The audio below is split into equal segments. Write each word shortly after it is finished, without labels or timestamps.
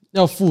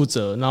要负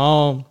责，然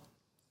后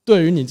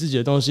对于你自己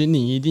的东西，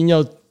你一定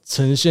要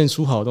呈现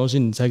出好的东西，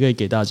你才可以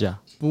给大家。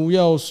不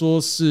要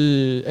说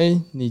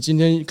是你今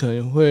天可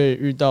能会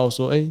遇到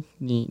说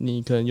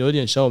你可能有一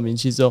点小有名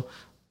气之后，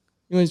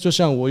因为就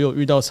像我有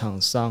遇到厂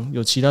商，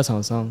有其他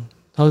厂商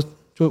他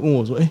就问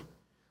我说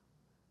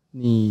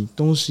你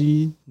东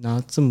西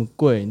拿这么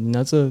贵，你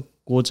拿这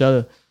国家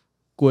的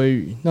鲑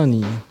鱼，那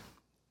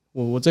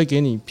我再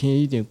给你便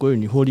宜一点鲑鱼，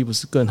你获利不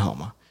是更好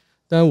吗？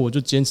但是我就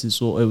坚持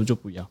说我就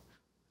不要。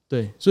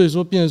对，所以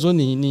说变成说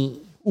你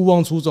勿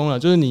忘初衷了，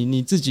就是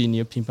你自己你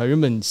的品牌原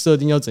本你设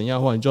定要怎样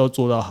的话，你就要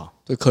做到好，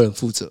对客人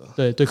负责。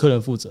对客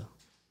人负责。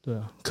对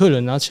啊，客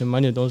人拿钱买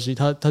你的东西，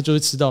他就会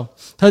吃到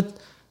他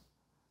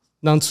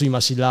让嘴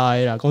嘛是拉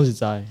的啦，恭喜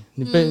在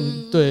你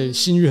对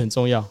信誉很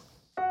重要。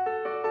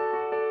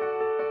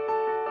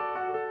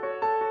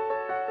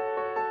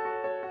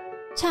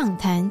畅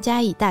谈嘉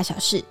义大小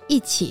事，一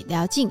起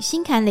聊进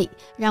心坎里，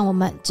让我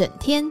们整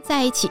天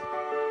在一起。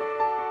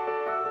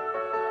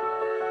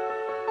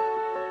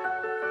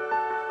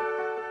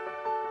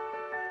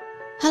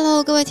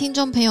Hello， 各位听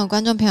众朋友、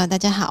观众朋友，大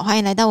家好，欢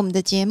迎来到我们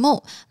的节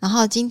目。然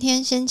后今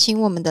天先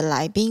请我们的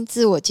来宾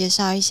自我介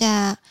绍一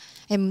下。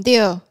唔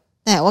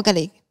对，我给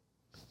你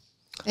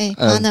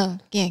，partner，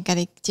给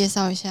你介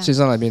绍一下。线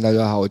上来宾，大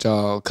家好，我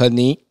叫肯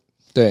尼。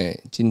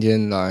对，今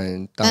天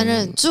来担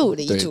任助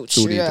理主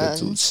持人，助理的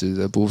主持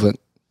的部分。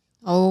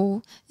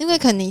因为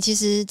肯尼其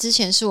实之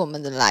前是我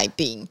们的来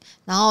宾，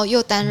然后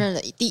又担任了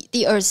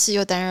第二次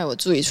又担任我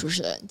助理主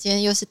持人，今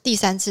天又是第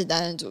3次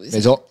担任主持人。没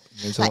错。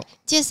来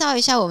介绍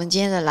一下我们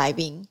今天的来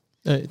宾。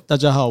大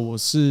家好，我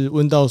是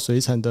塭稻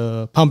水产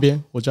的旁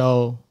边，我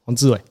叫黄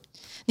志伟。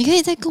你可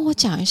以再跟我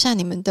讲一下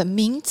你们的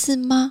名字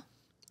吗？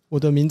我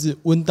的名字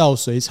塭稻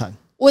水产。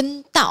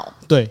塭稻。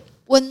对，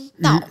塭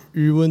稻，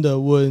渔温的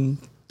温，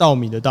稻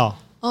米的稻。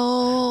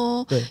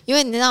对，因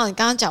为你知道你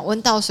刚刚讲塭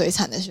稻水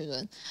产的时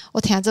候，我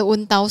听到这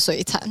塭稻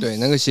水产，对，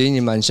那个谐音也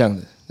蛮像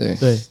的。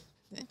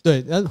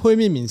对，然后会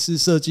命名是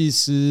设计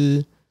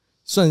师，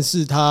算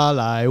是他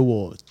来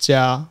我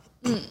家，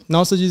然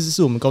后设计师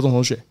是我们高中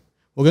同学，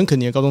我跟肯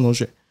尼的高中同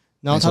学，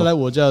然后他来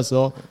我家的时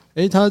候，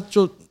他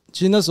就其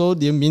实那时候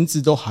连名字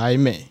都还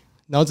没，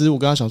然后只是我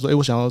跟他想说，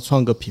我想要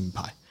创个品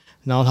牌，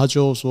然后他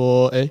就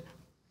说，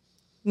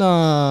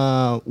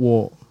那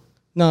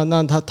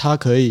他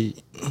可以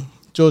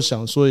就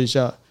想说一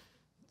下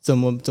怎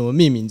么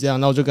命名这样，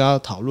然后我就跟他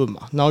讨论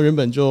嘛，然后原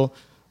本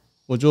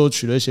我就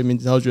取了一些名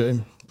字，他觉得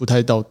不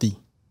太到地，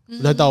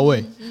不太到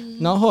位，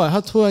然后后来他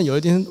突然有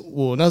一天，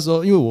我那时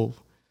候因为我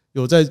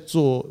有在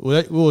做，我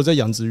有在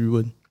养殖鱼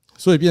温，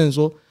所以变成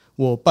说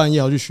我半夜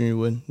要去巡鱼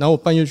温，然后我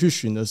半夜去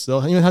巡的时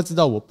候，因为他知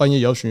道我半夜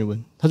也要巡鱼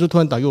温，他就突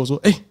然打给我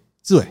说：“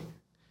志伟，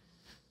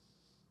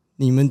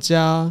你们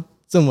家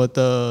这么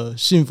的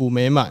幸福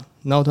美满。”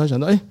然后他想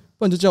到，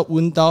不然就叫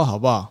塭稻好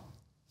不好？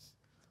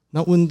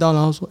然后塭稻，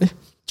然后说，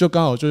就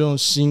刚好就用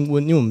新塭，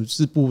因为我们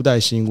是布袋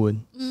新塭，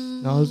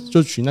然后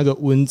就取那个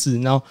塭字，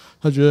然后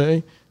他觉得，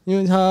因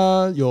为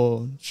他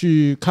有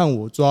去看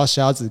我抓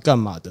虾子干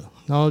嘛的，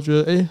然后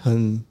觉得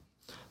很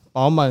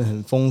饱满、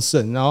很丰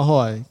盛，然后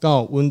后来刚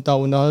好塭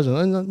稻，他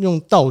想用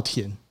稻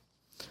田，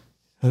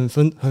很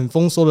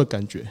丰收的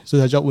感觉，所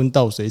以才叫塭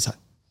稻水产。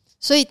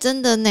所以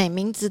真的呢，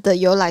名字的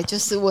由来就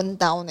是塭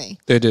稻呢。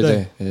对，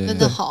真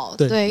的好。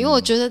对，因为我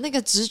觉得那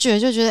个直觉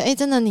就觉得，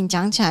真的你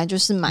讲起来就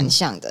是蛮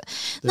像的。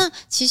那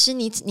其实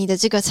你的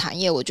这个产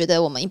业，我觉得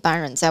我们一般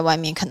人在外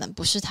面可能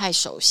不是太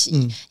熟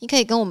悉。你可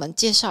以跟我们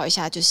介绍一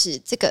下，就是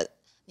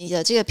你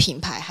的这个品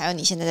牌，还有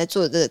你现在在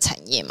做的这个产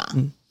业吗？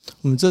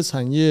我们这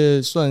产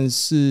业算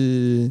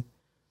是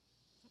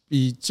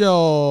比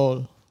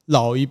较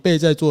老一辈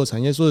在做的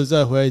产业，说实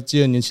在，回来接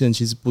的年轻人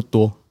其实不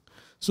多，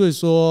所以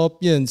说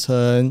变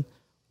成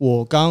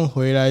我刚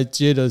回来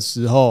接的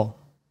时候，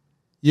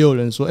也有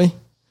人说：“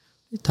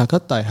你读到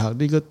大学，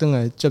你个回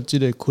来接这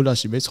个窟窿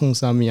是要创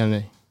啥物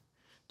呢？”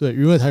对，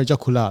因为台语叫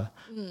窟窿了。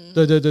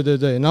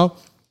对。然后，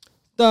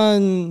但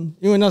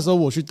因为那时候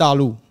我去大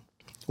陆，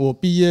我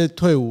毕业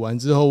退伍完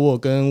之后，我有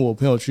跟我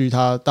朋友去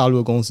他大陆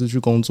的公司去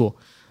工作，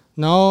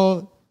然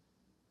后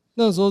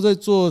那时候在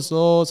做的时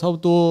候，差不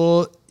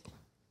多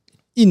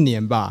1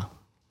年吧，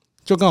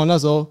就刚好那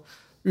时候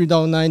遇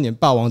到那一年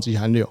霸王级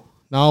寒流，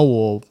然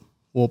后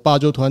我爸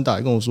就突然打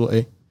来跟我说：“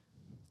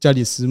家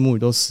里虱目鱼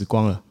都死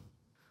光了。”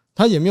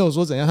他也没有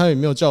说怎样，他也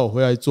没有叫我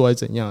回来做还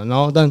怎样。然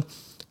后，但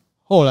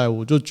后来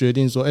我就决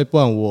定说：“不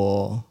然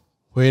我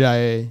回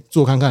来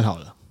做看看好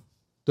了。”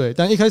对，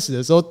但一开始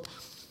的时候，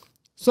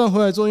虽然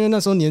回来做，因为那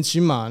时候年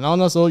轻嘛，然后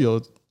那时候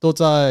都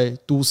在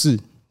都市，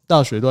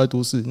大学都在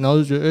都市，然后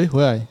就觉得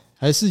回来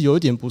还是有一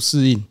点不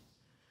适应，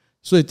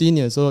所以第1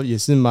年的时候也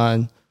是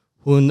蛮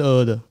浑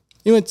噩的。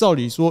因为照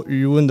理说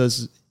鱼温的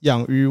是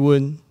养鱼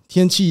温，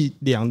天气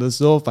凉的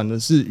时候反而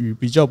是鱼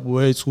比较不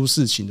会出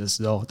事情的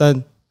时候，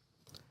但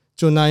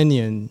就那一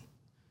年，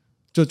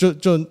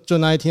就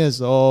那一天的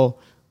时候，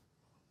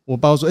我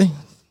爸说：“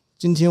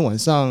今天晚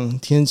上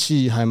天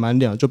气还蛮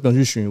凉，就不用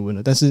去巡鱼温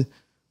了。”但是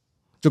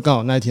就刚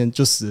好那一天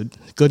就死了，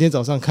隔天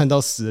早上看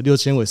到死了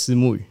6000尾虱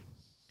目鱼。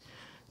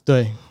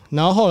对，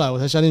然后后来我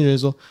才下定决心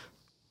说，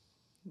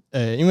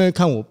因为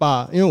看我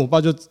爸，因为我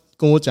爸就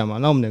跟我讲嘛，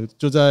那我们两个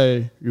就在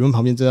鱼塭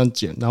旁边这样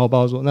捡，然后我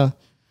爸说，那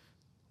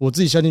我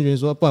自己下定决心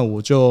说，不然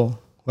我就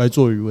回来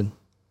做鱼塭。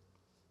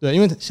对，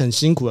因为很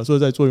辛苦啊，所以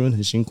在做鱼塭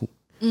很辛苦。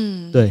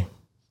对。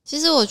其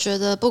实我觉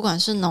得不管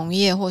是农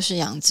业或是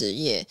养殖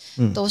业，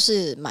都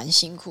是蛮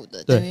辛苦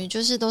的，等于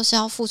就是都是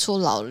要付出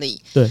劳力。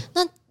对，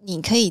那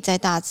你可以在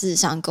大致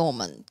上跟我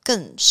们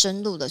更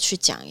深入的去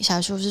讲一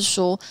下，就是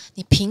说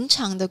你平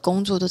常的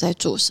工作都在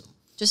做什么？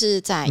就是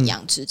在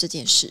养殖这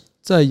件事。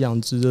在养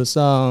殖的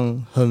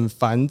上很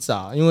繁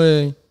杂，因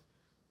为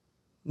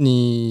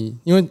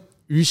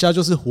鱼虾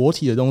就是活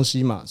体的东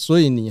西嘛，所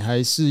以你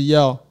还是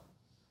要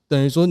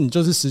等于说你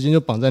就是时间就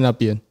绑在那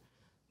边。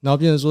然后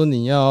变成说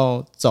你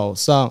要早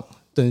上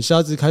等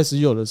虾子开始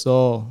有的时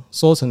候，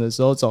收成的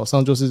时候，早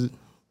上就是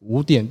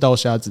5点到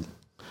虾子，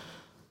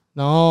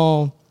然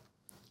后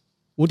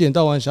5点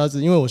到完虾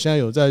子，因为我现在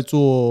有在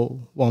做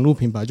网络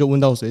品牌，就塭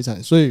稻水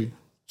产，所以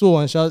做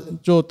完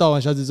倒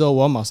完虾子之后，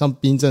我要马上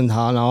冰镇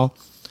它，然后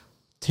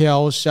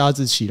挑虾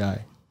子起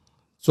来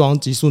装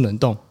急速冷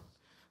冻，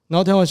然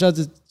后挑完虾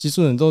子急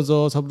速冷冻之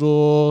后，差不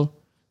多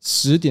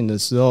10点的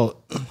时候，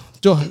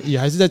就也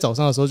还是在早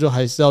上的时候，就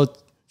还是要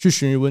去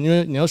寻鱼塭，因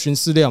为你要寻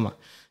饲料嘛。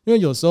因为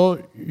有时候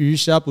鱼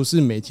虾不是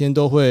每天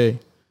都会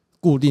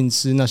固定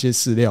吃那些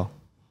饲料，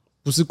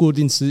不是固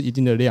定吃一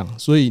定的量，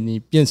所以你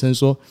变成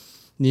说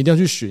你一定要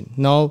去寻，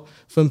然后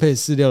分配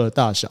饲料的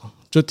大小，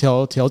就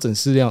调整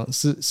饲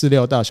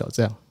料大小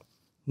这样。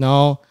然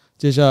后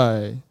接下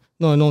来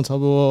弄一弄，差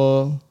不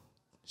多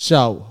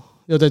下午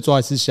要再抓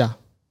一次虾。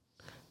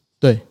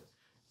对，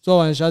抓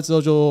完虾之后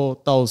就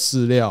倒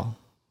饲料，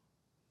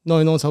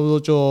弄一弄差不多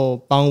就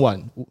傍晚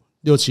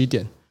6、7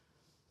点。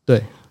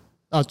对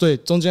对，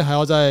中间还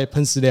要再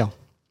喷饲料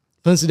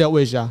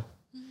喂虾。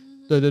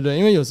对，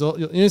因为有时候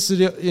因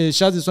为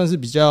虾子算是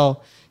比较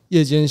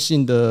夜间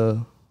性的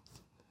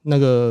那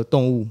个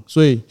动物，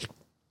所以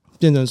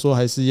变成说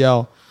还是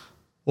要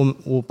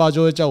我爸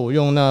就会叫我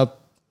用那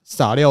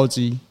撒料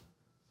机，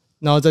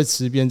然后在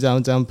池边这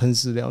样喷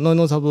饲料，弄一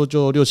弄差不多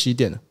就6、7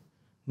点了。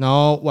然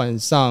后晚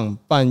上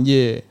半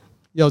夜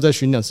要再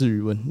巡2次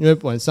鱼塭，因为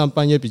晚上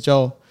半夜鱼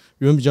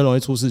塭比较容易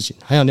出事情，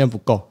含氧量不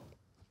够。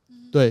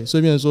对，所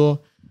以变成说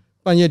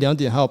半夜2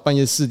点还有半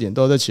夜4点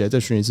都要再起来再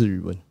巡1次鱼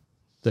塭。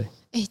对，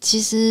其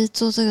实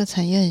做这个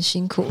产业很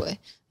辛苦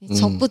你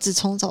不止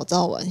从早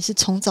到晚，你是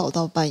从早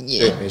到半夜。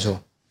对，没错。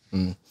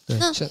对。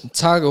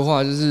插个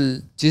话就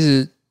是，其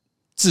实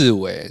志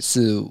伟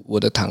是我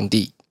的堂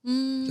弟。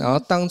然后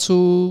当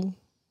初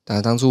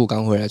我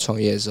刚回来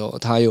创业的时候，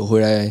他有回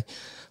来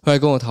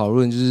跟我讨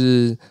论，就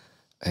是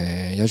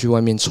要去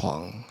外面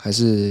闯，还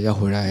是要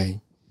回来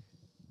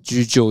继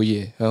续就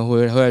业，然后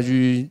回来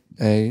去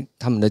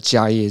他们的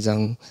家业这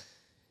样。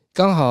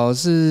刚好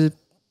是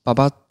爸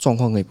爸状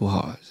况也不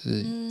好，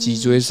是脊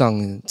椎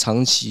上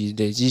长期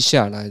累积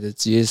下来的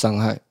职业伤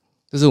害，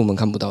这是我们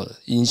看不到的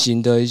隐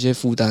形的一些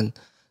负担。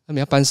他们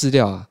要搬饲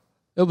料啊，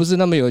又不是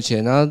那么有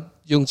钱，然后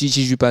用机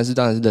器去搬，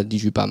当然是人力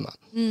去搬嘛。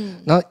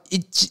然后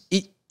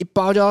一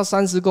包就要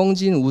30公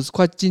斤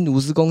快近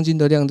50公斤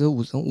的量，就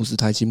50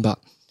台斤吧，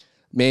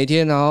每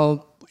天，然后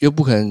又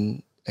不可能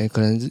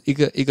可能一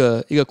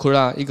个库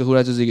拉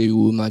就是一个鱼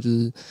塭嘛，就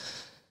是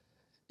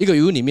一个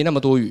鱼塭里面那么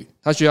多鱼，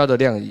它需要的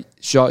量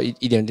需要一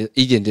点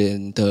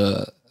点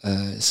的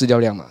饲料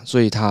量嘛，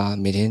所以它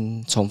每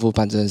天重复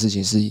办这件事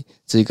情是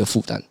一个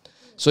负担。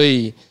所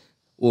以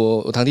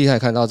我堂弟他也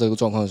看到这个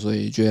状况，所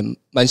以觉得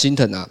蛮心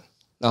疼啊，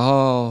然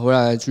后回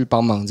来去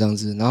帮忙这样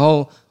子。然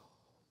后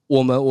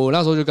我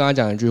那时候就跟他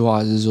讲一句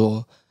话，就是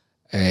说，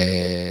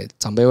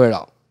长辈未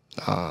老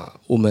啊，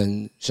我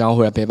们想要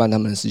回来陪伴他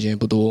们的时间也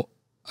不多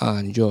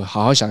啊，你就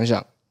好好想一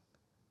想。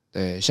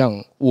对，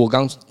像我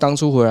当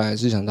初回来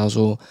是想到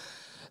说，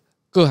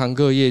各行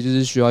各业就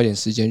是需要一点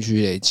时间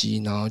去累积，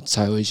然后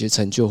才有一些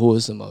成就或者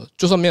什么，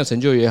就算没有成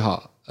就也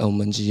好，我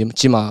们起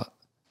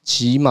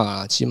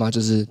码就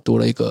是多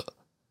了一个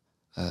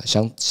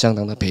相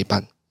当的陪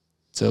伴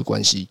这个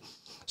关系，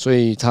所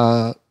以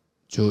他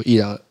就毅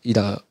然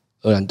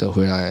而然的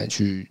回来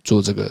去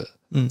做这个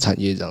产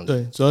业这样子。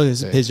对，主要也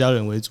是陪家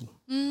人为主。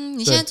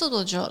你现在做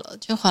多久了？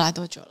就回来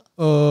多久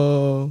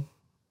了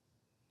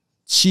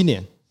？7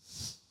年。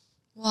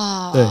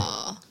哇，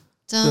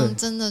这样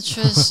真的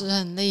确实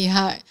很厉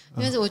害。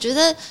因为我觉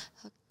得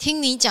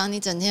听你讲，你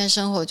整天的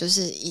生活就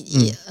是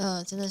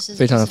真的是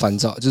非常的烦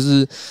躁，就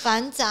是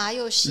繁杂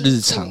又辛苦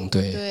日常。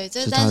对，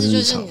但是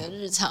就是你的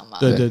日常嘛。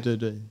对，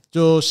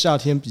就夏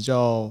天比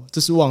较这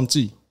是旺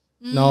季，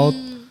然后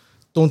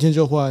冬天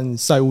就换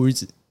晒乌鱼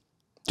子，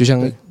就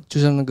像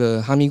那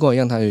个哈密瓜一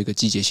样，它有一个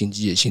季节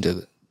性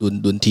的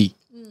轮替。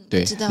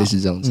对，类似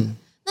这样子。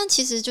那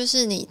其实就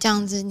是你这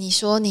样子，你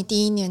说你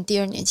第1年、第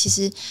2年，其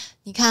实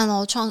你看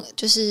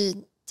就是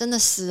真的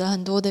死了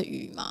很多的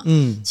鱼嘛。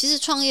其实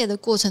创业的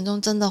过程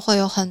中，真的会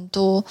有很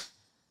多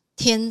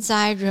天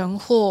灾人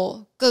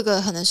祸，各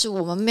个可能是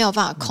我们没有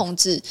办法控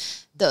制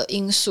的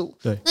因素。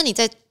对，那你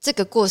在这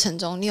个过程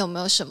中，你有没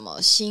有什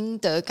么心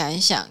得感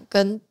想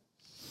跟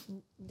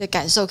你的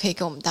感受可以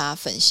跟我们大家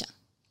分享？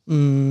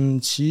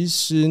其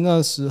实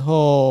那时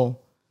候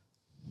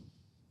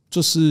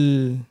就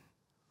是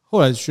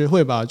后来学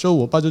会吧，就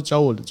我爸就教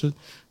我的，就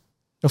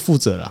要负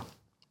责啦。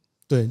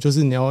对，就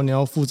是你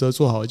要负责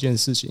做好一件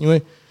事情，因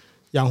为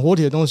养活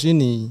体的东西，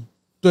你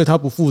对它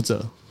不负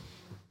责，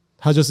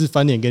它就是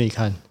翻脸给你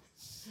看。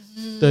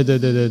对对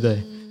对对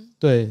对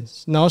对。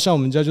然后像我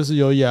们家就是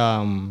有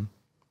养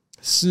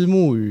虱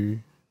目鱼，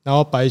然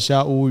后白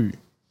虾乌鱼。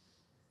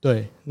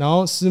对，然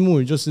后虱目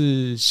鱼就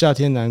是夏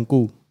天难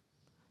顾。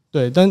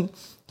对，但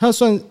它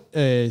算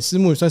虱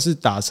目鱼算是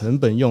打成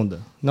本用的，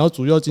然后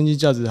主要经济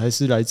价值还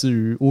是来自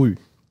于乌鱼，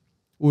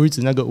乌鱼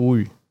子那个乌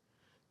鱼。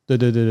对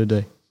对对对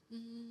对。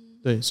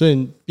对，所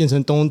以变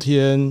成冬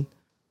天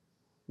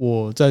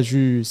我再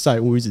去晒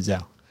乌鱼子这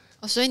样。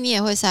所以你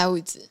也会晒乌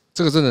鱼子？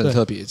这个真的很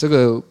特别，这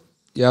个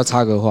也要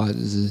插个话，就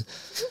是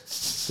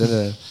真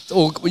的，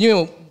因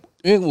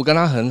为我跟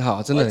他很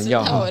好，真的很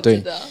要好，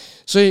对，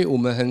所以我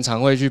们很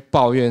常会去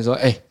抱怨说，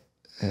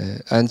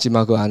安金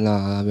马哥安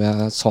啦，不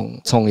要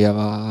创业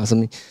啊什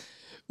么，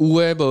有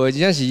诶无诶，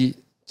真的是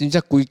真正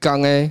规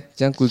工诶，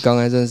真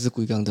的是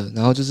规工的。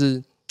然后就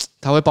是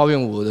他会抱怨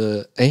我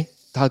的，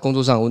他工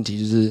作上的问题，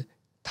就是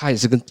他也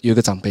是有一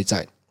个长辈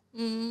在，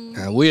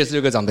我也是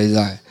有个长辈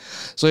在，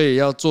所以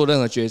要做任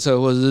何决策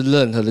或者是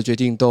任何的决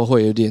定都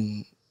会有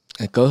点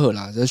隔阂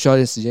啦，这需要一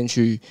点时间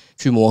去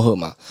磨合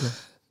嘛。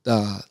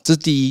这是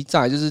第一，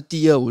再来就是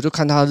第二，我就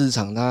看他的日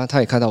常，他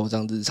也看到我这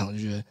样日常，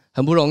就觉得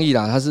很不容易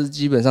啦。他是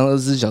基本上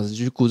24小时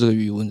去顾这个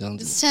渔问这样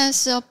子。现在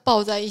是要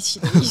抱在一起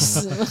的意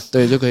思吗？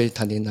对，就可以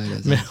谈恋爱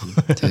了。没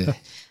有，对，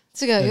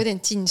这个有点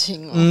近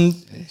亲哦。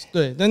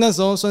对，但那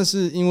时候算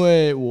是因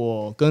为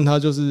我跟他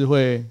就是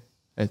会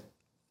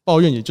抱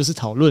怨，也就是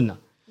讨论啦。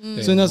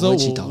所以那时候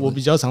我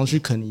比较常去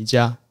肯尼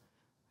家，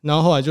然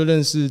后后来就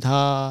认识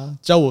他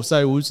教我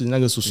晒乌子那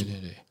个叔叔。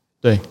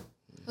对。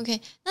OK，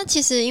 那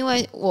其实因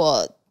为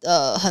我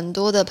很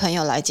多的朋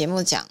友来节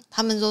目讲，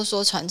他们都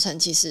说传承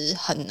其实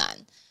很难，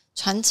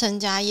传承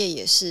家业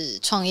也是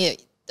创业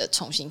的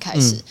重新开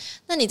始。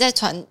那你在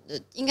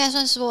应该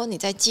算是说你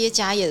在接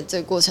家业的这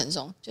个过程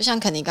中，就像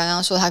肯尼刚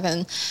刚说，他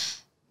跟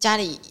家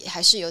里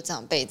还是有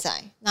长辈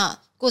在，那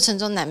过程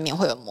中难免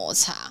会有摩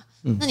擦。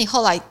那你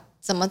后来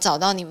怎么找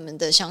到你们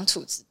的相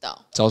处之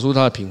道？找出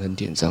他的平衡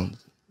点，这样子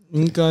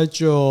应该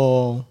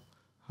就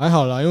还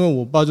好啦，因为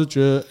我爸就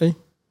觉得，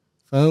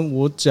反正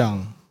我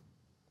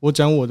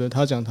讲我的，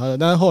他讲他的，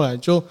但是后来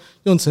就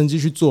用成绩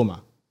去做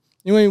嘛，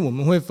因为我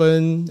们会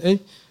分，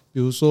比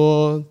如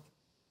说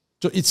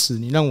就一尺，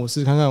你让我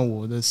试看看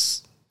我的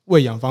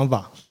喂养方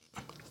法，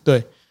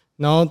对，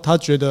然后他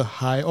觉得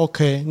还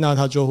OK， 那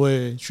他就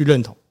会去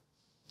认同，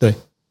对。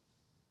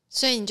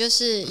所以你就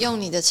是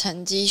用你的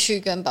成绩去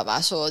跟爸爸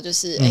说，就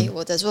是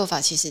我的做法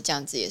其实这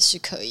样子也是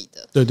可以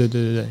的。对对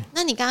对对对。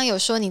那你刚刚有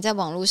说你在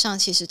网络上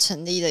其实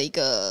成立了一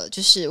个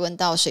就是塭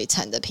稻水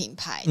产的品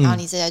牌，然后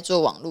你是在做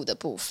网络的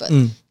部分。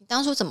你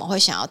当初怎么会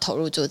想要投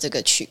入做这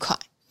个区块？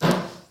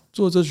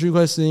做这区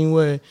块是因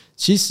为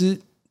其实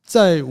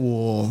在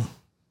我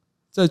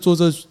在做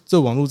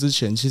这网络之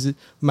前，其实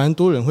蛮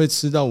多人会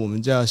吃到我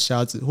们家的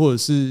虾子，或者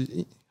是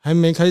还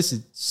没开始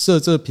设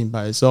这品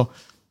牌的时候。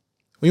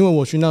因为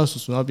我去那叔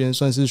叔那边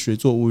算是学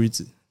做乌鱼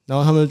子，然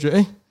后他们就觉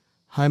得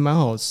还蛮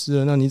好吃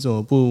的，那你怎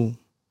么不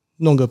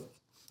弄个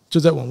就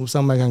在网络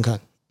上卖看看？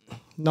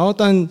然后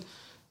但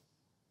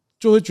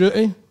就会觉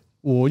得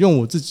我用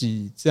我自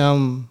己这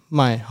样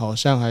卖好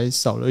像还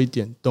少了一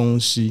点东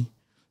西，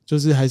就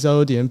是还是要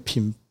有点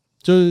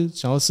就是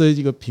想要设计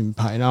一个品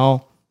牌，然后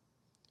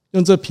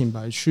用这品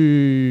牌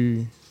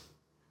去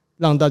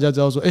让大家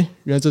知道说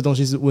原来这东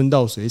西是塭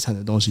稻水产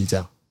的东西，这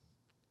样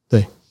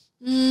对。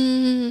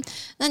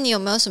那你有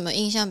没有什么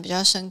印象比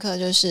较深刻？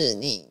就是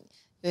你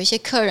有一些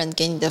客人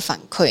给你的反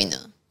馈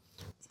呢？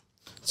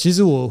其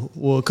实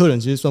我客人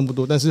其实算不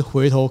多，但是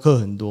回头客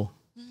很多。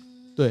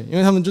对，因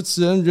为他们就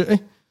吃了，觉得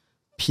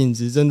品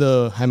质真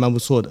的还蛮不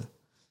错的，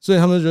所以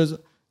他们就觉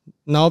得，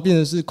然后变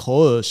成是口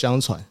耳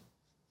相传。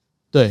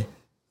对，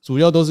主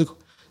要都是，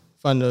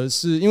反而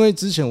是因为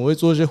之前我会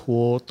做一些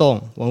活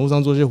动，网络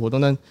上做一些活动，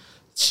但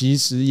其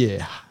实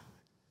也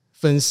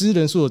粉丝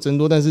人数有增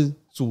多，但是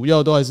主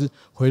要都还是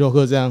回头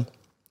客这样，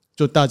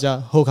就大家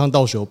后康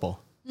到修补。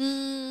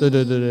对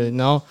对对对，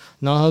然后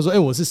他说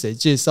我是谁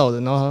介绍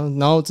的，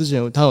然后之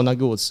前他有拿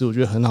给我吃，我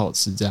觉得很好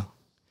吃这样。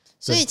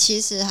所以其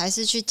实还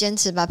是去坚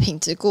持把品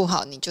质顾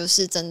好，你就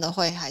是真的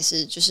会还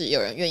是就是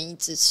有人愿意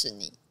支持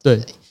你。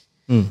对，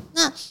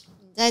那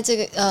你在这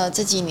个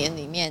这几年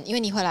里面，因为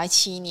你回来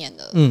7年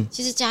了，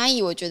其实嘉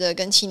义我觉得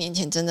跟7年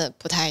前真的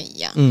不太一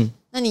样。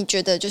那你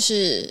觉得就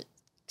是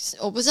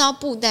我不知道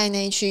布袋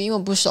那一区，因为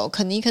我不熟，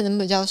可能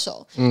比较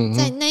熟。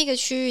在那个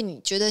区域，你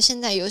觉得现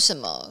在有什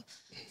么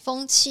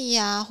风气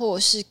啊，或者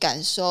是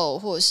感受，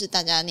或者是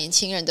大家年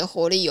轻人的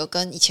活力有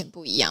跟以前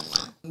不一样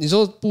吗？你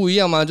说不一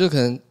样吗？就可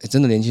能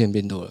真的年轻人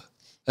变多了，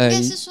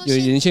有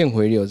年轻人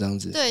回流这样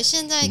子。对，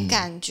现在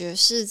感觉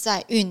是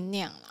在酝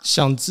酿了。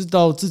想知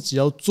道自己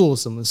要做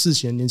什么事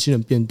情，年轻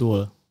人变多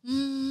了。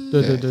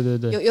对对对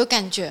对对，有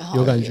感觉哈，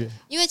有感觉。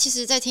因为其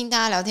实，在听大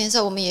家聊天的时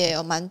候，我们也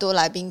有蛮多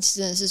来宾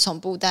真的是从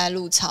布袋、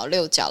鹿草、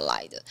六角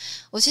来的。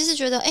我其实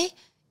觉得，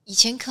以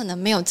前可能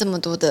没有这么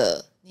多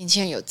的年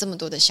轻人有这么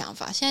多的想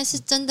法，现在是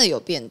真的有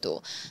变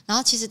多。然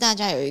后其实大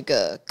家有一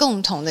个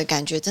共同的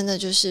感觉，真的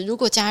就是如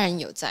果家人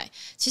有在，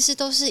其实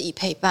都是以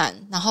陪伴，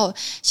然后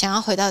想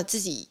要回到自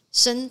己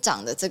生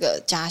长的这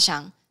个家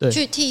乡，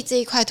去替这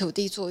一块土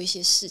地做一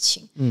些事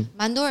情。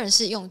蛮多人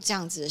是用这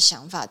样子的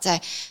想法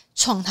在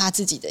创他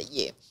自己的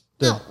业。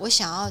那我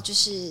想要就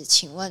是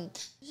请问，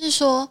就是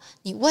说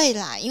你未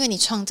来，因为你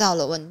创造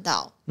了塭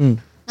稻，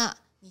那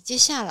你接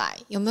下来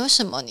有没有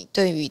什么你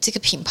对于这个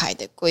品牌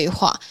的规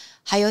划，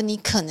还有你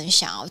可能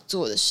想要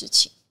做的事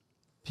情？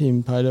品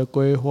牌的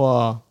规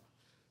划，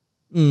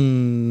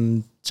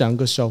讲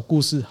个小故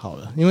事好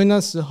了。因为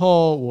那时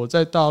候我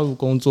在大陆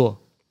工作，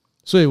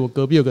所以我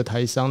隔壁有个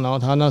台商，然后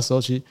他那时候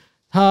其实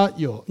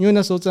因为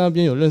那时候在那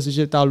边有认识一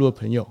些大陆的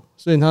朋友，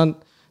所以他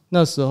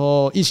那时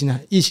候疫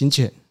情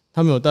前，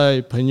他们有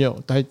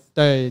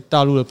带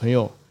大陆的朋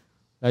友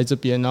来这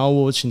边，然后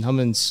我请他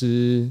们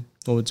吃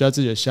我家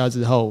自己的虾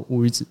子还有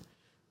乌鱼子，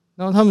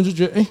然后他们就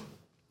觉得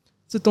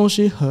这东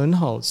西很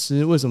好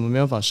吃，为什么没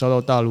办法销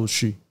到大陆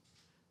去？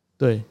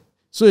对，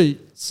所以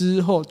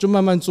之后就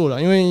慢慢做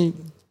了，因为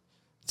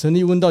成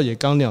立塭稻也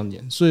刚2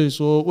年，所以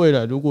说未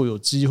来如果有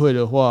机会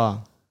的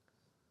话，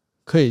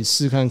可以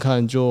试看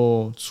看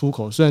就出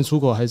口，虽然出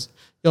口还是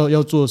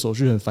要做的手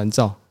续很烦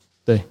躁，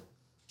对，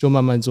就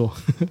慢慢做。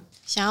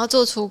想要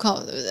做出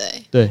口，对不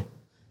对？对。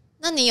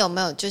那你有没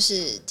有就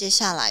是接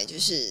下来就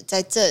是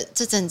在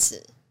这阵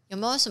子有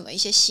没有什么一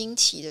些新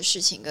奇的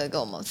事情可以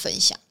跟我们分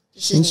享？就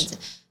是你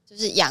就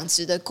是养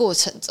殖的过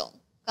程中，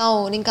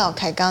你刚好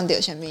开刚有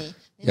什么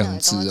养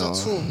殖啊？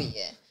处理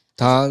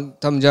他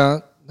们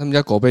家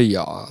狗被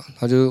咬啊，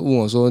他就问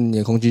我说：“你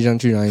的空气枪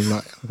去哪里买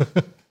啊？”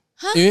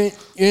因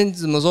为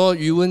怎么说，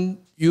余温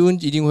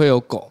一定会有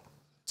狗，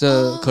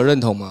这可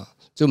认同嘛，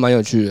就蛮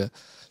有趣的。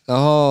然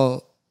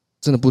后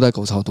真的布袋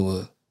狗超多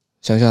的，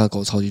乡下的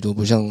狗超级多，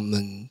不像我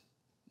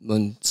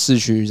们市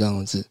区这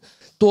样子，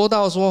多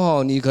到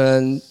说你可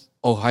能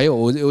还有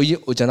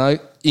我讲到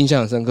印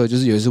象很深刻，就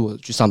是有一次我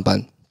去上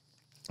班，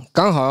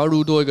刚好要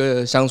路过一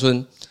个乡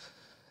村，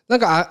那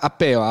个阿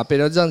伯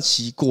就这样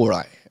骑过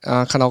来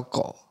啊，看到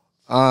狗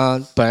啊，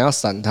本来要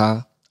闪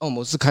他，我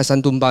们是开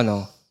3吨半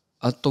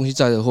东西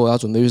载着货要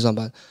准备去上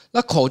班，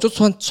那狗就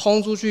突然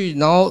冲出去，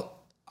然后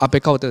阿伯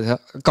告掉他，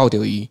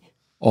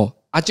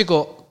结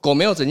果狗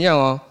没有怎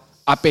样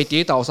阿伯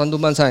跌倒3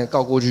吨半差点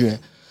告过去。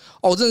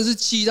真的是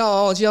气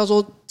到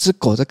说这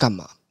狗在干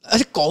嘛？而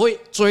且狗会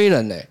追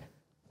人嘞。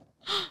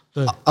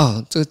对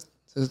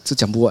这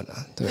讲不完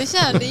啊。等一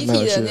下离题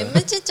了，你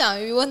们就讲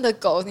余温的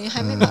狗，你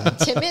还没把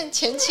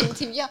前情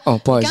提要。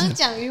不好意思，刚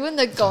讲余温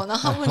的狗，然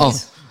后问你，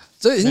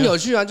这很有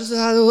趣啊。就是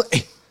他说，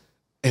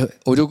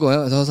我就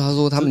跟他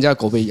说他们家的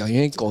狗被咬，因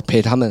为狗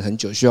陪他们很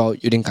久，需要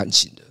有点感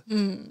情的。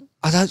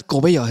他狗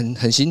被咬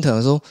很心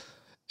疼，说。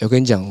我跟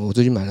你讲，我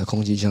最近买了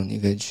空气枪，你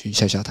可以去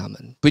吓吓他们，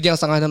不一定要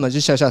伤害他们，就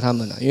吓吓他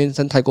们因为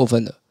真太过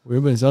分了。我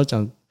原本是要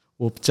讲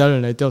我家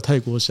人来钓泰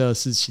国虾的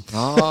事情没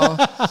有。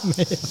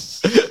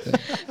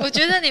我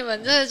觉得你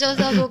们这个就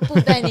叫做布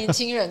袋年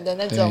轻人的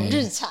那种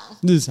日常，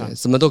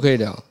什么都可以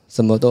聊，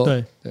什么都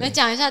对。来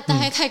讲一下大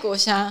概泰国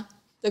虾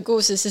的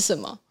故事是什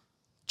么？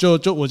就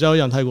我家有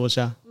养泰国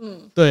虾，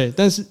对，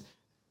但是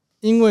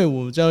因为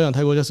我们家有养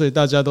泰国虾，所以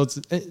大家都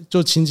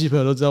就亲戚朋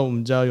友都知道我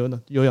们家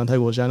有养泰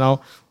国虾，然后。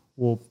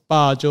我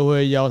爸就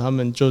会邀他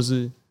们，就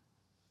是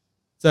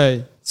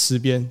在池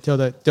边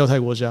钓泰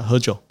国虾喝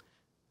酒，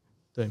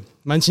对，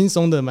蛮轻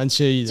松的，蛮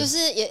惬意的，就是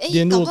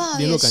联络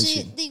感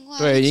情，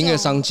对，赢个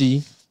商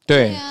机，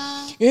对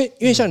啊，因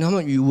为像他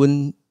们渔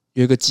温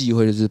有一个忌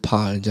讳，就是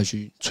怕人家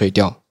去垂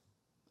钓，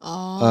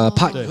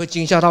怕你会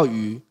惊吓到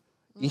鱼，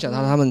影响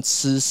到他们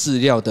吃饲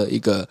料的一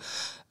个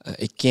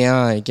会惊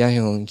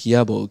像鱼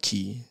啊无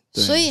去，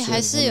所以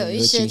还是有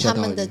一些他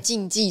们的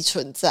禁忌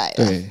存在，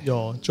对，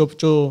有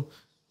就。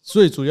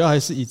所以主要还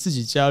是以自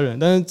己家人，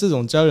但是这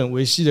种家人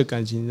维系的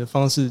感情的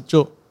方式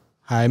就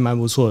还蛮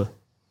不错的。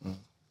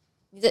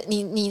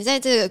你在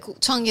这个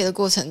创业的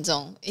过程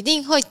中，一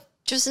定会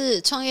就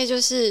是创业，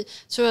就是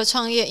除了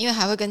创业，因为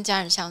还会跟家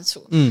人相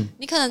处，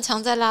你可能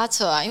常在拉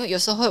扯啊，因为有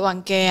时候会玩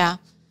gay 啊，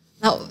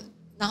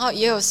然后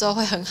也有时候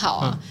会很好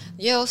啊，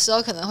也有时候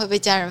可能会被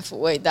家人抚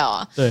慰到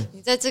啊。对，你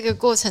在这个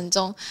过程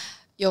中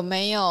有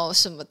没有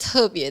什么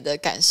特别的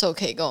感受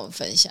可以跟我们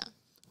分享？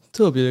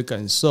特别的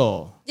感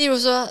受，例如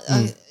说，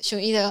熊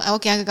一的，我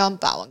给他刚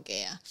把玩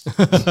给啊，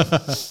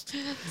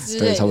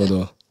对，差不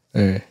多，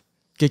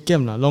给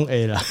game 啦，弄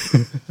A 啦，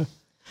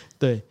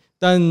对，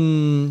但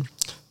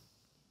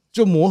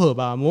就磨合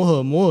吧，磨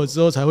合之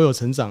后才会有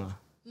成长啊，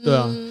对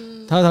啊，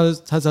他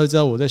才会知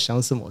道我在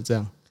想什么这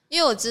样。因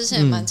为我之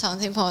前蛮常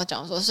听朋友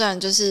讲说，虽然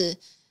就是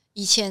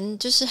以前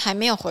就是还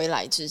没有回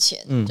来之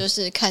前，就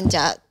是看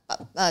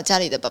家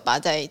里的爸爸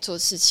在做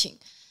事情，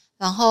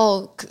然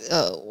后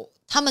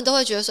他们都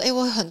会觉得说，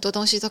我有很多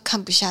东西都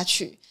看不下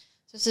去，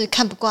就是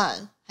看不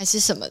惯还是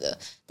什么的。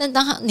但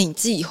当你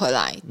自己回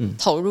来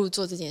投入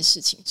做这件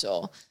事情之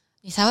后，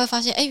你才会发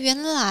现，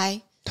原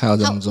来他要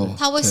这么做，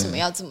他为什么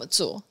要这么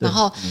做？然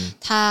后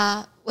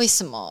他为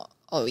什么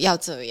要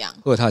这样？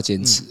或者他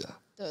坚持啊，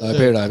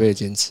来辈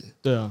坚持。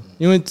对啊，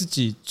因为自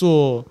己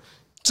做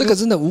这个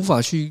真的无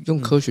法去用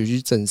科学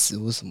去证实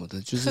或什么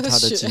的，就是他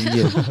的经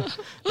验。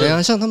对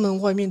啊，像他们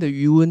外面的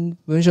鱼温，比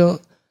如说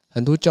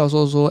很多教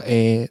授说，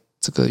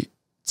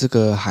这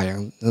个海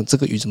洋这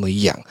个鱼怎么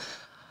养？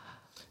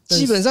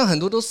基本上很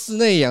多都室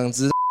内养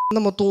殖，那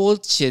么多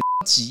钱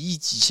几亿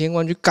几千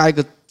万去盖一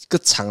个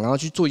厂，然后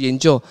去做研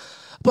究，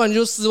不然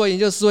就室外研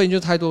究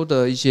太多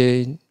的一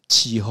些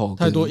气候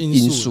太多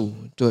因素，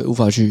对，无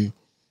法去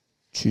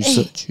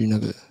那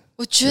个。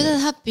我觉得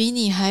他比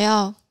你还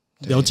要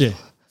了解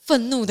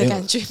愤怒的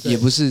感觉，也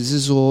不是，是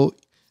说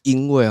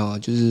因为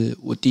就是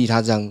我弟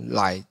他这样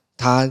来，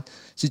他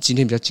是今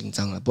天比较紧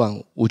张了，不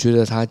然我觉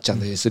得他讲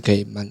的也是可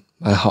以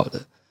蛮好的。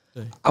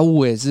对啊，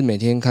我也是每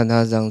天看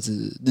他这样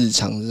子日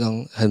常这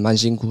样蛮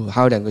辛苦的，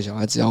还有2个小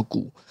孩子要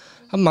顾，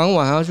他忙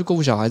完还要去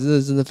顾小孩，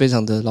真的非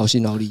常的劳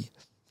心劳力。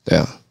对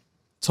啊，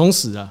充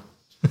实啊。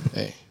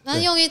对，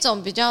那用一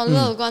种比较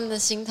乐观的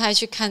心态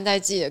去看待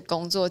自己的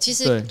工作，其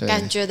实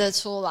感觉得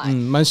出来，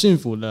蛮幸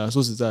福的。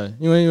说实在，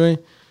因为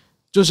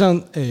就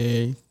像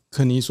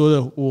肯尼说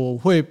的，我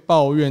会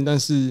抱怨，但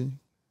是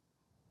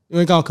因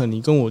为刚好肯尼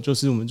跟我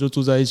我们就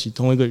住在一起，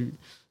同一个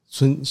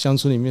乡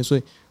村里面，所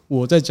以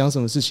我在讲什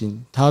么事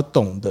情，他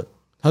懂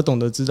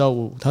得知道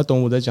他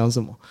懂我在讲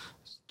什么。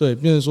对，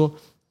变成说，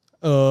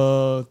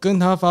跟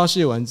他发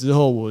泄完之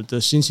后，我的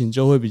心情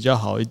就会比较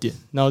好一点，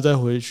然后再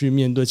回去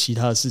面对其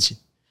他的事情。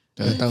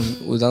对，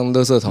我当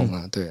垃圾桶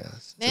啊，对啊，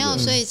没有，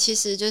所以其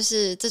实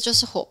这就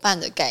是伙伴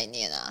的概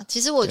念啊。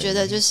其实我觉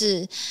得就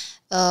是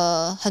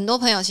很多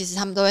朋友其实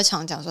他们都会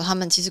常讲说，他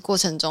们其实过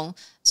程中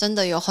真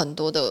的有很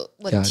多的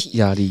问题、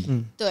压力，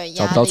对，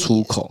找不到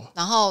出口，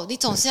然后你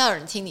总是要有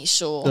人听你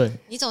说，对，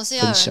你总是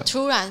要有人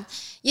突然。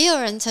也有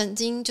人曾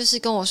经就是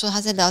跟我说，他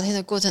在聊天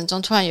的过程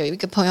中，突然有一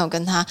个朋友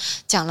跟他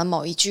讲了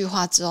某一句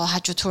话之后，他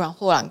就突然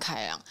豁然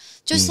开朗，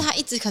就是他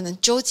一直可能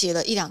纠结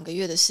了1-2个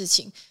月的事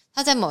情，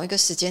他在某一个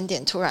时间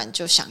点突然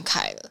就想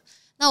开了。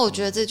那我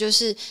觉得这就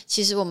是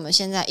其实我们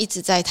现在一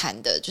直在谈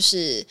的，就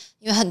是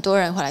因为很多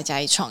人回来嘉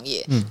义创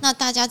业，那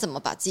大家怎么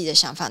把自己的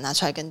想法拿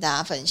出来跟大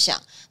家分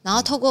享，然后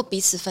透过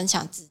彼此分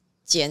享之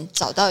间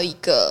找到一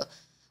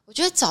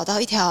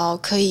条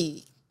可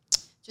以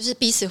就是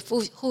彼此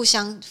互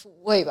相抚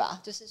慰吧，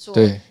就是说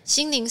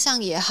心灵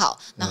上也好，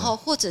然后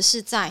或者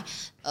是在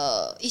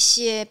一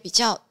些比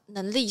较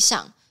能力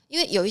上，因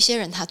为有一些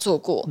人他做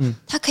过，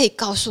他可以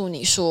告诉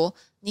你说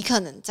你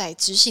可能在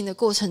执行的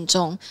过程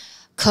中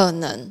可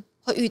能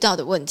会遇到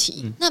的问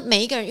题，那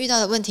每一个人遇到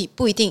的问题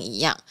不一定一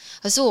样，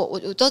可是我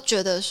都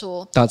觉得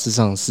说大致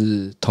上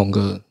是同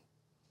个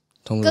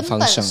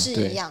方向，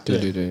是一样的，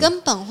对，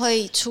根本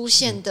会出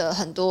现的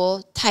很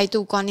多态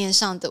度观念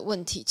上的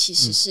问题其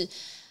实是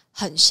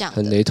很像的，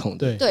很雷同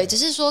的，对，只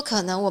是说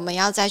可能我们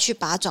要再去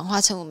把它转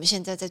化成我们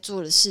现在在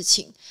做的事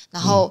情，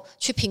然后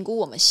去评估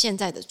我们现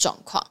在的状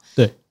况。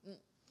对，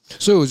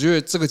所以我觉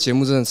得这个节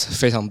目真的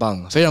非常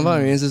棒，非常棒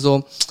的原因是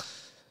说，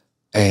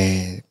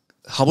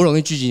好不容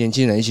易聚集年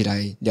轻人一起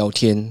来聊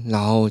天，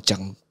然后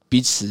讲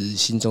彼此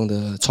心中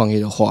的创业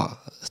的话，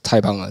太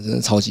棒了，真的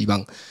超级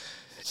棒。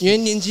因为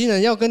年轻人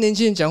要跟年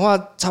轻人讲话，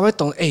才会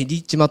懂。你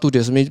今嘛拄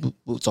到什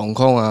么状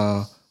况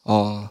啊？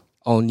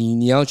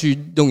你要去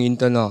用银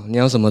灯哦，你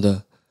要什么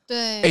的？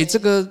对，这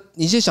个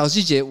你一些小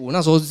细节，我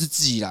那时候是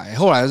自己来，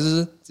后来就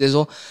是直接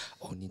说，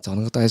你找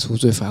那个代书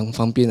最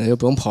方便的，又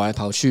不用跑来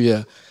跑去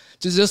的，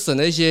就省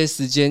了一些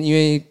时间，因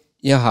为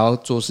还要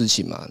做事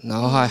情嘛，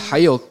然后还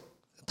有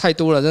太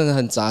多了，真的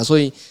很杂，所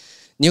以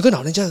你要跟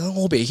老人家讲，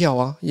我不晓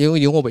啊，因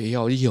为我不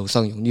晓，你有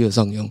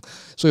上用，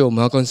所以我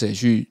们要跟谁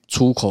去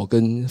出口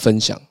跟分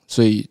享，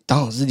所以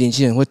当然是年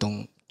轻人会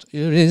懂，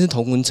有点是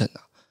同温层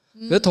啊，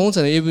可是同温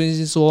层的也不一定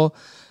是说。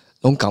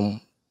龙港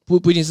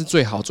不一定是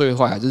最好最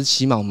坏，就是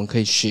起码我们可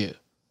以 share，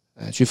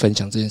 去分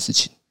享这件事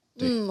情。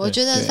我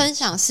觉得分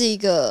享是一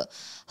个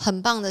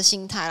很棒的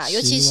心态啦，尤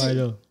其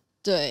是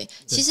对，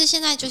其实现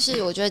在就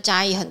是我觉得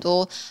嘉义很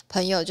多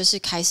朋友就是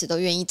开始都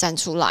愿意站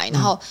出来，然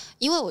后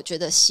因为我觉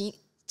得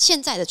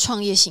现在的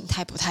创业形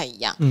态不太一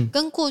样，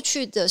跟过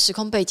去的时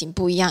空背景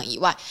不一样以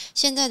外，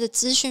现在的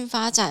资讯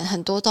发展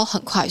很多都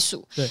很快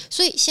速，对，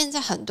所以现在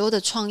很多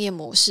的创业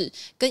模式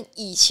跟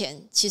以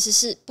前其实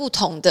是不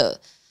同的。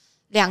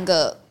两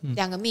个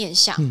面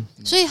向，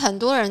所以很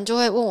多人就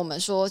会问我们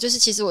说，就是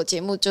其实我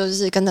节目就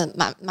是跟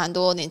着蛮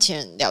多年轻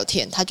人聊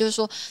天，他就是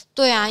说，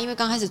对啊，因为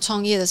刚开始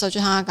创业的时候，就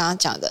像他刚刚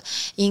讲的，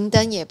银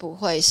灯也不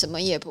会，什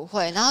么也不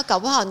会，然后搞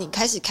不好你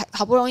开始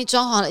好不容易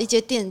装潢了一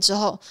间店之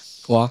后，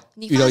哇，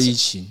遇到疫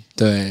情，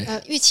对，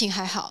疫情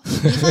还好，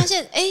你发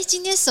现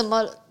今天什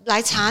么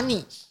来查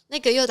你？那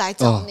个又来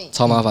找你，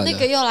超麻烦的。那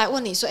个又来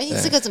问你说：“你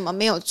这个怎么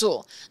没有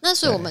做？”那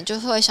所以我们就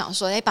会想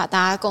说：“把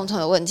大家共同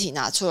的问题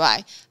拿出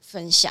来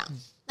分享。”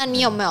那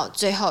你有没有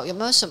最后有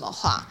没有什么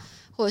话，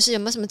或者是有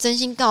没有什么真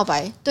心告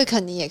白？对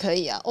肯尼也可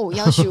以啊。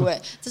要许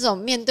这种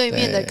面对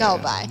面的告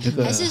白，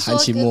还是说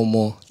含情脉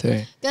脉？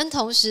对，跟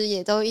同时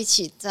也都一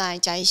起在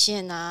嘉义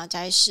县啊、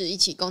嘉义市一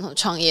起共同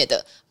创业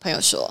的朋友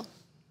说。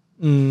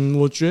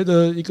我觉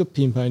得一个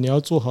品牌你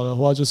要做好的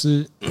话，就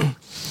是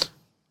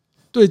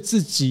对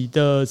自己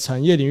的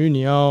产业领域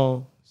你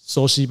要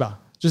熟悉吧，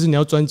就是你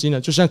要专精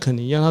了。就像肯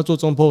尼一样，他做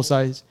中破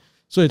塞，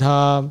所以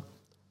他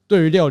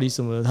对于料理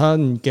什么的，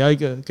你给他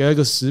一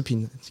个食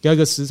品，给他一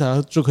个食材，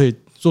他就可以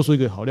做出一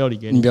个好料理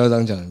给你。你不要这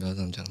样讲，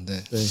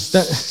对，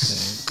但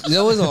你知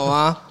道为什么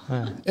吗？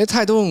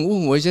太多人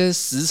问我一些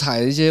食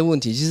材的一些问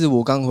题，其实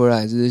我刚回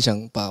来就是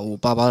想把我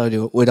爸爸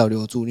的味道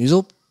留住。你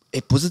说，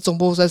不是中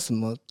波菜什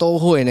么都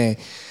会呢？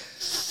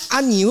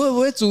啊，你会不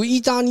会煮意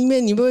大利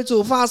面？你会不会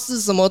煮法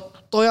式？什么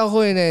都要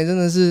会呢？真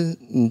的是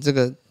你这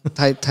个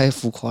太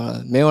浮夸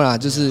了。没有啦，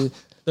就是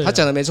他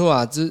讲的没错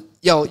啊，就是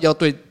要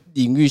对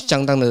领域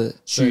相当的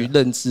去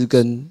认知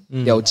跟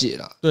了解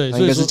啦。对，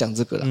应该是讲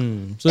这个啦。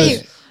所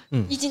以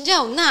已经这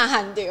样有呐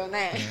喊的呢。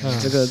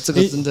这个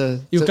真的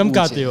有尴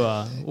尬掉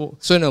啊！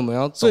所以呢，我们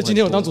要所以今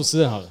天我当主持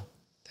人好了。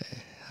对，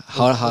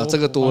好，这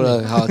个多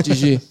了，好，继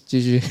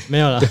续，没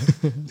有了。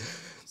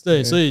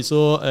对，所以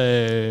说，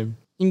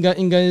应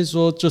该是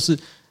说，就是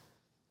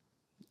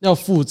要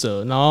负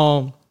责，然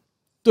后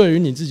对于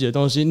你自己的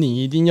东西，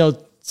你一定要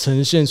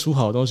呈现出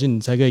好的东西，你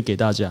才可以给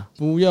大家。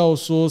不要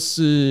说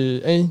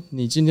是，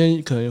你今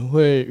天可能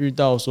会遇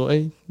到说，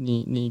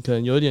你可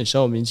能有一点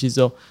小有名气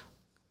之后，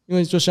因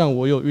为就像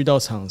我有遇到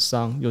厂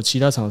商，有其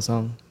他厂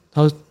商，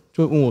他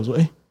就问我说，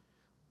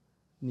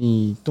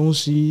你东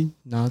西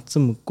拿这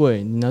么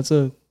贵，你拿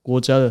这国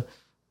家的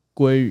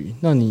鲑鱼，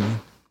那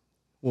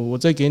我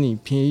再给你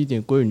便宜一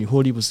点鲑鱼，你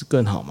获利不是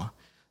更好吗？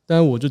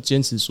但是我就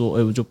坚持说，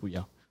我就不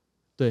要。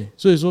对，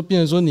所以说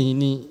变成说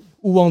你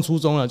勿忘初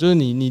衷了，就是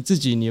你自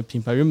己你的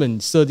品牌原本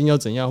设定要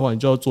怎样的话，你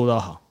就要做到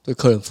好，对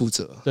客人负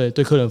责。对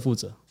客人负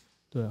责。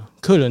对啊，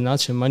客人拿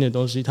钱买你的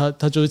东西，他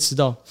就会吃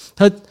到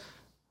他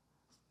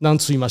让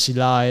嘴嘛是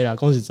拉啦，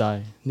恭喜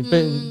在你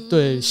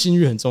对信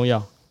誉很重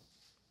要。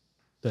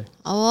对，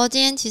今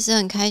天其实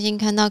很开心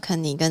看到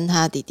肯尼跟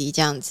他弟弟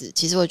这样子，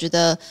其实我觉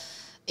得。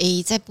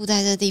在布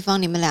袋这个地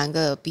方，你们两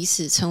个彼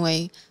此成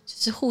为就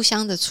是互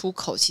相的出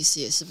口，其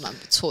实也是蛮不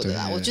错的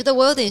啦。我觉得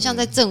我有点像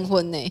在证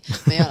婚呢，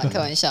没有啦，开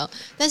玩笑。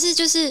但是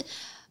就是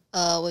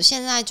我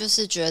现在就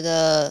是觉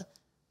得，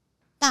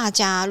大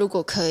家如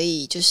果可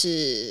以就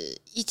是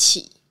一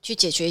起去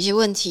解决一些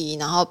问题，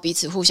然后彼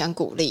此互相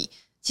鼓励，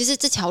其实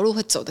这条路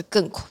会走得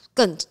更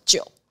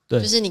久，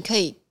就是你可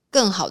以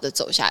更好的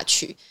走下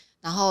去。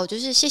然后就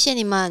是谢谢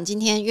你们今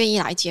天愿意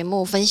来节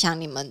目分享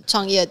你们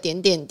创业的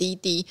点点滴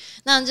滴。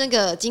那这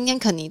个今天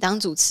肯尼当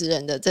主持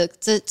人的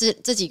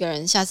这几个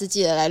人，下次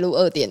记得来录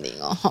 2.0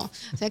 哦，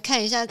再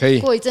看一下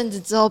过一阵子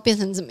之后变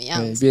成怎么样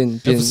子，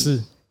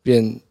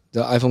变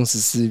iPhone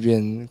 14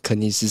变肯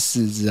尼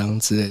14这样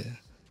之类的，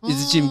一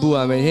直进步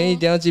啊，每天一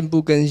定要进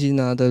步更新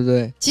啊，对不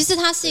对？其实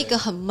他是一个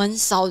很闷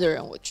骚的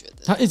人，我觉得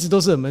他一直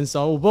都是很闷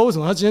骚，我不知道为什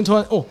么他今天突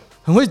然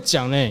很会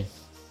讲呢。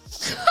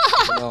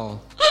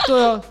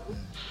对啊。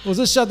我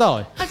是吓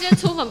到他今天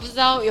出门不知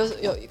道有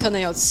可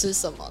能有吃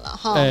什么了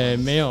哈。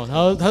没有，然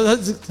后他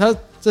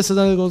在车上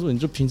就跟我说，你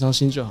就平常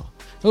心就好。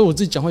他说我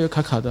自己讲话有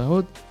卡卡的，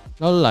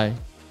然后来，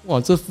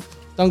哇，这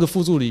当个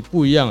副助理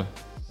不一样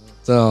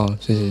真的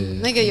谢谢。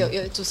那个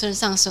有主持人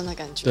上升的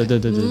感觉。对。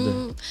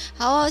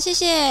好谢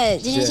谢，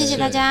今天谢谢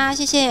大家，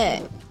谢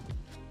谢。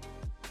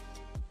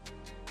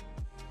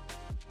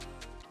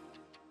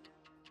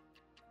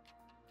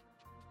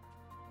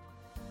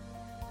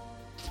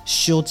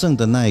修正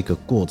的那一个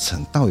过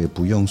程倒也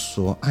不用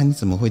说你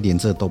怎么会连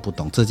这都不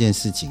懂这件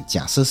事情，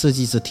假设设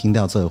计师听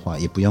到这个话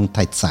也不用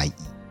太在意，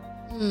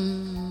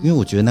因为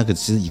我觉得那个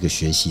是一个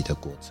学习的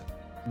过程，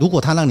如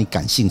果他让你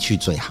感兴趣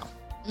最好，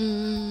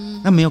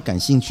那没有感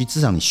兴趣，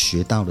至少你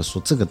学到了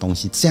说这个东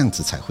西这样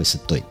子才会是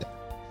对的，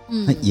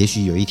那也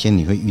许有一天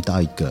你会遇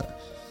到一个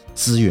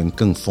资源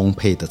更丰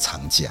沛的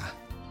厂家，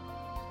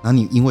然后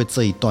你因为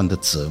这一段的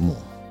折磨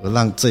而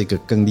让这个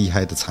更厉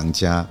害的厂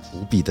家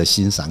无比的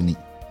欣赏你，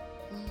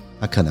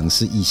那可能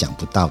是意想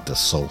不到的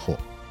收获。